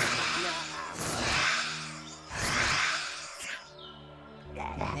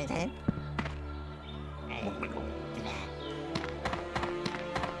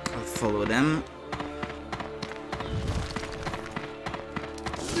 I'll follow them.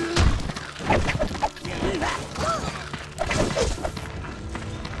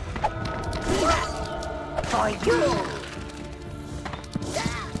 For you.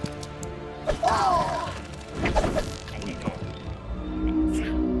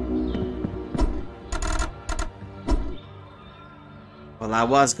 Well, I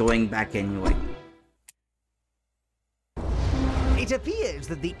was going back anyway. It appears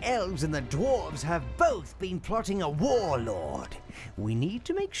that the elves and the dwarves have both been plotting a warlord. We need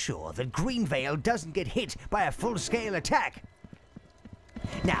to make sure that Greenvale doesn't get hit by a full-scale attack.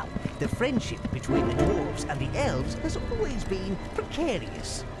 Now, the friendship between the dwarves and the elves has always been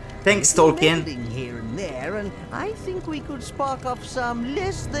precarious. Thanks, Tolkien. Meddling here and there, and I think we could spark off some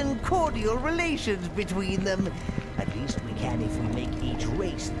less than cordial relations between them. At least we can if we make each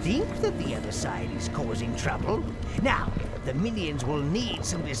race think that the other side is causing trouble. Now, the minions will need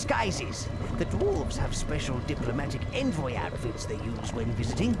some disguises. The dwarves have special diplomatic envoy outfits they use when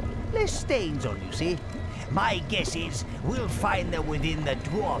visiting. Less stains on you, see? My guess is we'll find them within the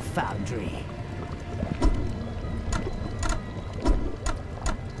dwarf foundry.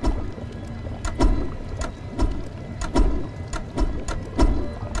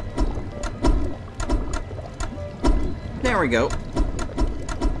 There we go.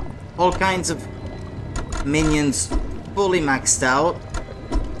 All kinds of minions fully maxed out.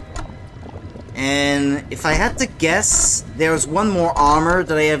 And if I had to guess, there's one more armor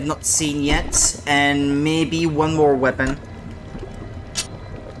that I have not seen yet, and maybe one more weapon.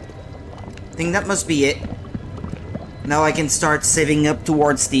 I think that must be it. Now I can start saving up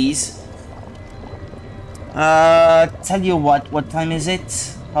towards these. Tell you what time is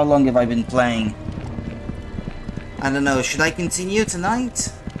it? How long have I been playing? I don't know, should I continue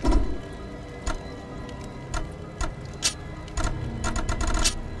tonight?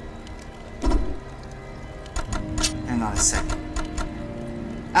 Hang on a sec.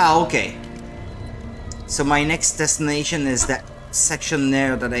 Ah, okay. So my next destination is that section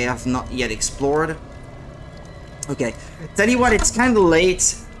there that I have not yet explored. Okay, tell you what, it's kind of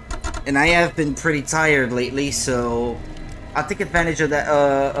late, and I have been pretty tired lately, so I'll take advantage of that,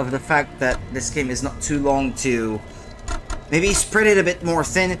 of the fact that this game is not too long to maybe spread it a bit more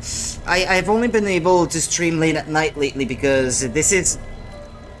thin. I've only been able to stream late at night lately because this is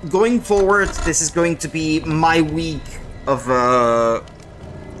going forward. This is going to be my week of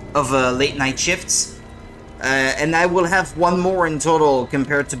late night shifts. And I will have one more in total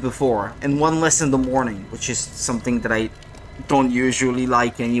compared to before, and one less in the morning, which is something that I don't usually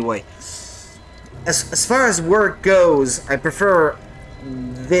like anyway. As far as work goes, I prefer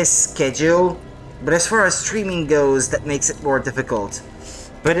this schedule, but as far as streaming goes, that makes it more difficult.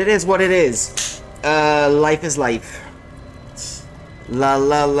 But it is what it is. Life is life. La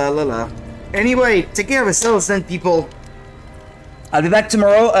la la la la. Anyway, take care of yourselves then, people. I'll be back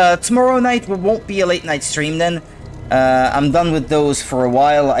tomorrow. Tomorrow night won't be a late night stream then. I'm done with those for a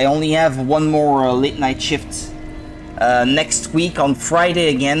while. I only have one more late night shift next week on Friday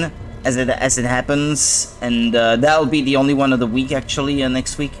again, as it happens, and that'll be the only one of the week actually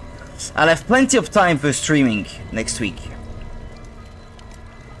next week. I'll have plenty of time for streaming next week.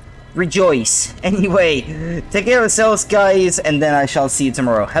 Rejoice. Anyway, take care of yourselves, guys, and then I shall see you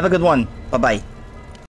tomorrow. Have a good one. Bye bye.